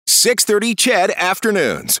6:30 CHED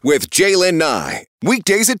Afternoons with Jaylen Nye.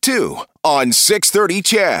 Weekdays at 2 on 6:30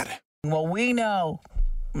 CHED. Well, we know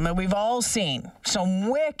that we've all seen some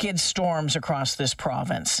wicked storms across this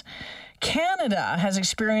province. Canada has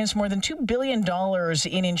experienced more than $2 billion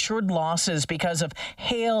in insured losses because of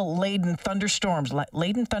hail-laden thunderstorms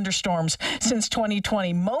since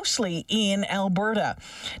 2020, mostly in Alberta.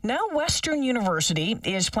 Now, Western University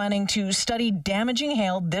is planning to study damaging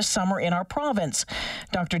hail this summer in our province.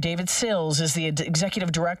 Dr. David Sills is the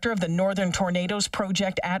executive director of the Northern Tornadoes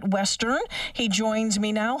Project at Western. He joins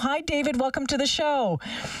me now. Hi, David. Welcome to the show.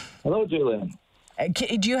 Hello, Jaylen.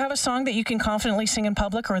 Do you have a song that you can confidently sing in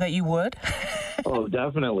public, or that you would? Oh,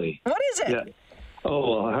 definitely. What is it? Yeah.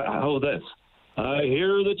 Oh, how this? I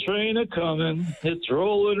hear the train a-coming. It's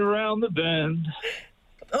rolling around the bend.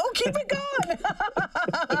 Oh, keep it going.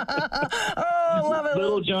 Oh, love it.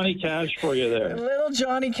 Little Johnny Cash for you there. Little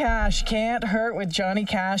Johnny Cash. Can't hurt with Johnny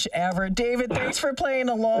Cash ever. David, thanks for playing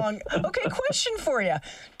along. Okay, question for you.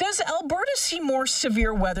 Does Alberta see more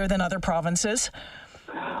severe weather than other provinces?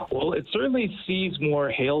 Well, it certainly sees more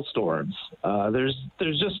hailstorms. There's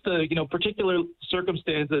just particular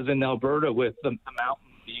circumstances in Alberta with the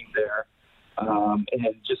mountain being there,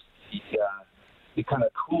 and just the kind of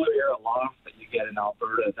cooler air aloft that you get in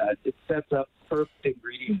Alberta, that it sets up perfect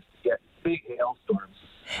ingredients to get big hailstorms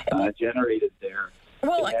generated there.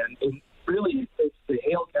 Well, and really, it's the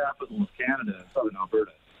hail capital of Canada, southern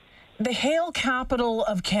Alberta. The hail capital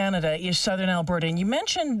of Canada is southern Alberta, and you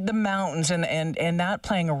mentioned the mountains and that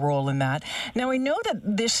playing a role in that. Now, I know that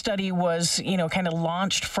this study was, kind of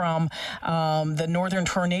launched from the Northern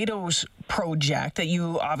Tornadoes Project that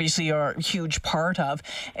you obviously are a huge part of.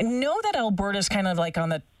 And know that Alberta is kind of like on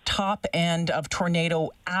the top end of Tornado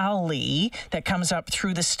Alley that comes up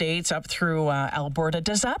through the states, up through Alberta.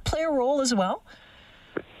 Does that play a role as well?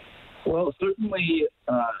 Well, certainly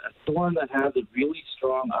a storm that has a really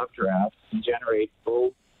strong updraft can generate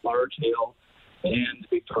both large hail and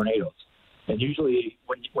big tornadoes. And usually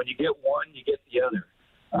when you get one, you get the other.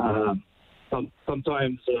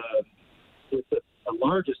 Sometimes it's the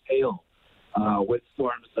largest hail with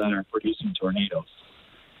storms that are producing tornadoes.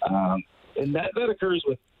 And that occurs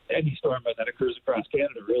with any storm that occurs across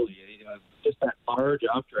Canada, really. Just that large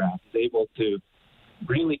updraft is able to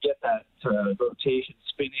really get that rotation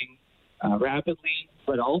spinning rapidly,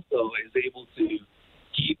 but also is able to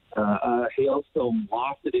keep a hailstone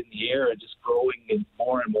lofted in the air and just growing and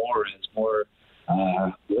more as more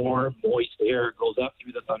warm, moist air goes up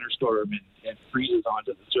through the thunderstorm and freezes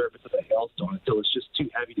onto the surface of the hailstone until it's just too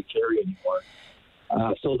heavy to carry anymore.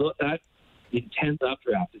 So that intense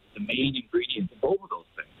updraft is the main ingredient in both of those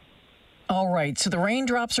things. All right, so the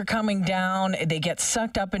raindrops are coming down, they get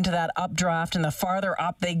sucked up into that updraft, and the farther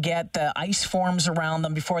up they get, the ice forms around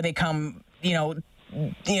them before they come,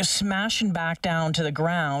 smashing back down to the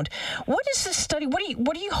ground. What is this study? What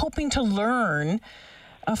are you hoping to learn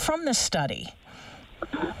from this study?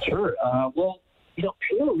 Sure.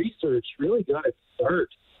 Hail research really got its start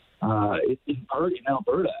in part in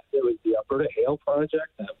Alberta. There was the Alberta Hail Project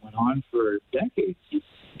that went on for decades in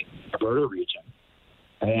the Alberta region.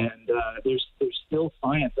 And there's still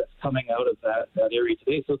science that's coming out of that area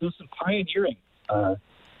today. So there's some pioneering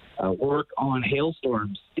work on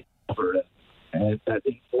hailstorms in Alberta that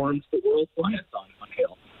informs the world science on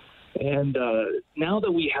hail. And now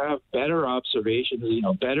that we have better observations,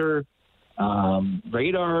 better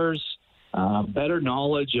radars, better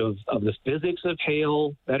knowledge of the physics of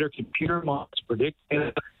hail, better computer models to predict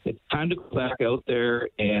hail, it's time to go back out there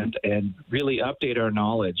and really update our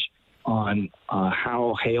knowledge on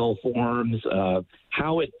how hail forms,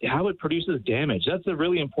 how it produces damage. That's a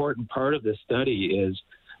really important part of this study, is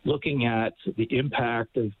looking at the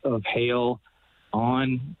impact of hail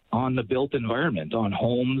on the built environment, on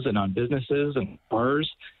homes and on businesses and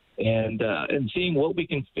cars, and seeing what we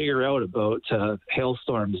can figure out about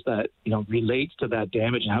hailstorms that relates to that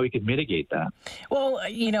damage and how we can mitigate that. Well,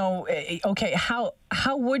 okay,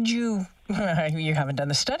 how would you? You haven't done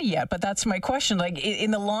the study yet, but that's my question. Like,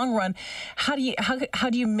 in the long run, how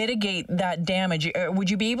do you mitigate that damage? Would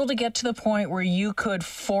you be able to get to the point where you could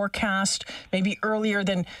forecast maybe earlier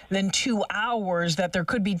than 2 hours that there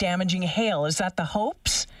could be damaging hail? Is that the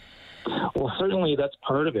hopes? Well, certainly that's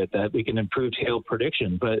part of it, that we can improve hail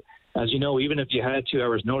prediction. But as you know, even if you had 2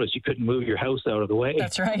 hours notice, you couldn't move your house out of the way.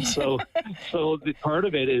 That's right. So the part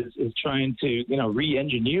of it is trying to,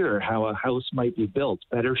 re-engineer how a house might be built.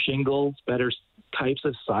 Better shingles, better types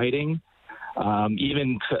of siding,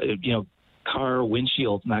 even, car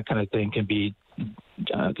windshields and that kind of thing can be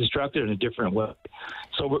constructed in a different way.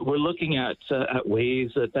 So we're looking at ways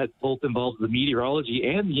that both involves the meteorology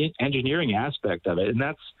and the engineering aspect of it. And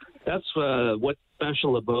that's that's what's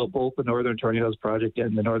special about both the Northern Tornadoes Project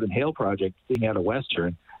and the Northern Hail Project being out of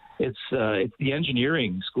Western. It's the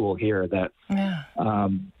engineering school here that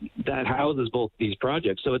that houses both these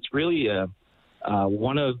projects. So it's really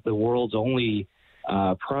one of the world's only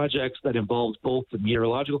projects that involves both the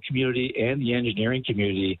meteorological community and the engineering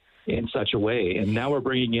community in such a way. And now we're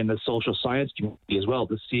bringing in the social science community as well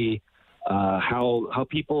to see how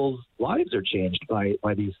people's lives are changed by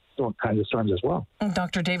these kinds of storms as well.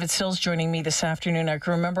 Dr. David Sills joining me this afternoon. I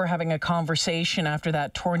can remember having a conversation after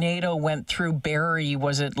that tornado went through Barrie.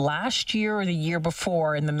 Was it last year or the year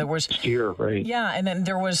before? And then there was right? Yeah, and then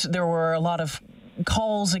there were a lot of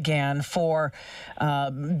calls again for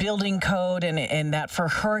building code and that for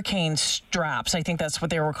hurricane straps. I think that's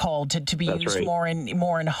what they were called to be used right.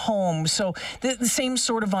 more in homes. So the same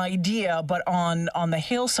sort of idea, but on the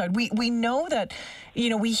hail side, we know that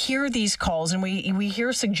we hear these calls and we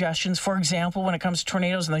hear suggestions. For example, when it comes to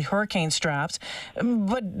tornadoes and the hurricane straps,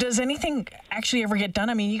 but does anything actually ever get done?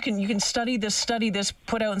 I mean, you can study this,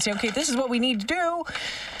 put out and say, okay, this is what we need to do,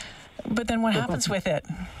 but then what happens with it?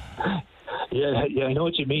 Yeah, I know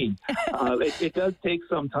what you mean. It does take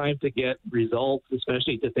some time to get results,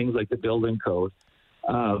 especially to things like the building code.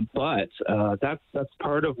 But that's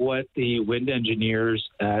part of what the wind engineers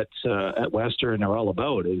at Western are all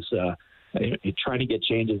about, is trying to get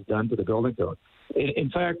changes done to the building code. In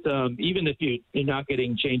fact, even if you're not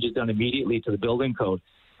getting changes done immediately to the building code,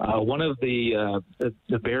 one of the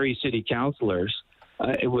Barrie City councillors,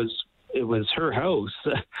 it was her house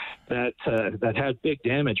that had big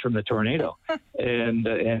damage from the tornado,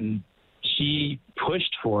 and she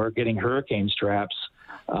pushed for getting hurricane straps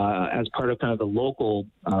as part of kind of the local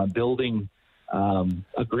building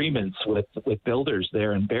agreements with builders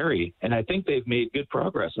there in Barrie, and I think they've made good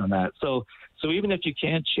progress on that. So even if you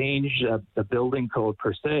can't change the building code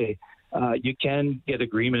per se, you can get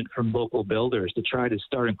agreement from local builders to try to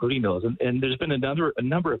start including those, and there's been a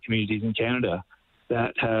number of communities in Canada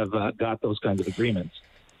that have got those kinds of agreements.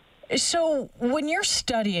 So when you're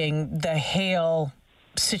studying the hail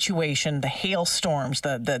situation, the hailstorms,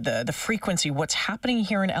 the frequency, what's happening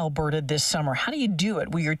here in Alberta this summer, how do you do it?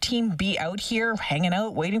 Will your team be out here hanging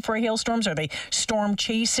out, waiting for hailstorms? Are they storm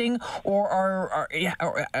chasing, or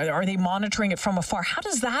are they monitoring it from afar? How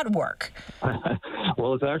does that work?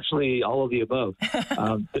 Well, it's actually all of the above.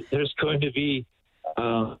 There's going to be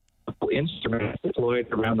instruments deployed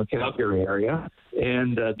around the Calgary area,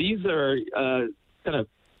 and these are kind of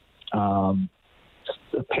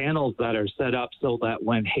the panels that are set up so that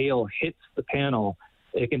when hail hits the panel,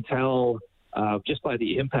 it can tell just by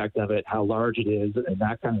the impact of it how large it is and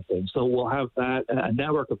that kind of thing. So we'll have a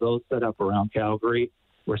network of those set up around Calgary.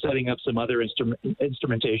 We're setting up some other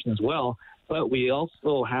instrumentation as well, but we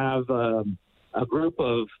also have a group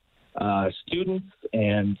of students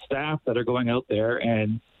and staff that are going out there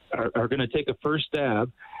and are going to take a first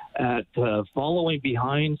stab at following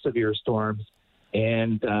behind severe storms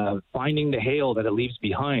and finding the hail that it leaves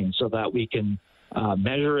behind, so that we can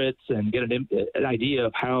measure it and get an idea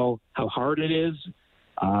of how hard it is,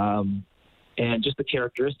 and just the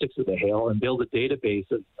characteristics of the hail, and build a database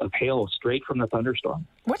of hail straight from the thunderstorm.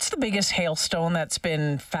 What's the biggest hailstone that's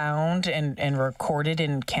been found and recorded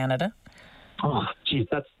in Canada? Oh, geez,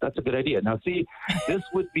 that's a good idea. Now, see, this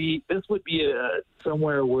would be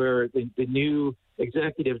somewhere where the new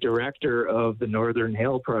executive director of the Northern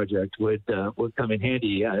Hail Project would come in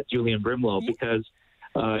handy, Julian Brimlow, because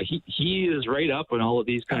he is right up on all of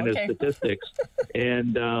these kind of statistics.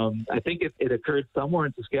 And I think it occurred somewhere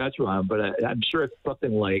in Saskatchewan, but I'm sure it's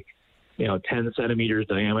something like 10 centimeters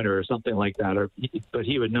diameter or something like that. But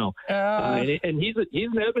he would know. And he's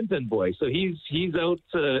an Edmonton boy, so he's out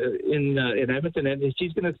in Edmonton, and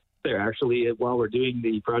he's going to sit there actually while we're doing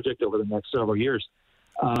the project over the next several years,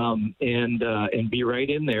 and be right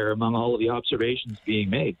in there among all of the observations being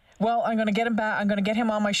made. Well, I'm going to get him back. I'm going to get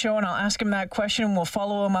him on my show, and I'll ask him that question. And we'll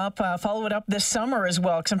follow it up this summer as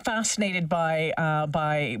well, because I'm fascinated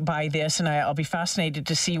by this, and I'll be fascinated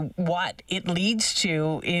to see what it leads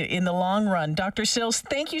to in the long run. Dr. Sills,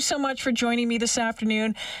 thank you so much for joining me this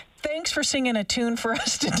afternoon. Thanks for singing a tune for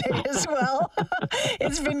us today as well.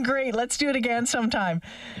 It's been great. Let's do it again sometime.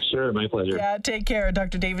 Sure, my pleasure. Yeah, take care.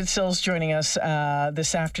 Dr. David Sills joining us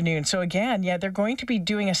this afternoon. So again, they're going to be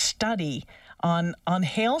doing a study on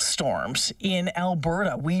hailstorms in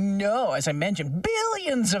Alberta. We know, as I mentioned,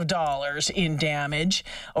 billions of dollars in damage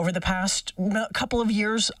over the past couple of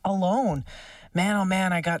years alone. Man, oh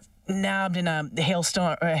man, I got nabbed in a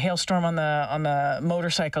hailstorm on the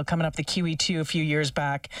motorcycle coming up the QE2 a few years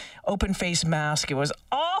back. Open face mask. It was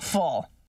awful.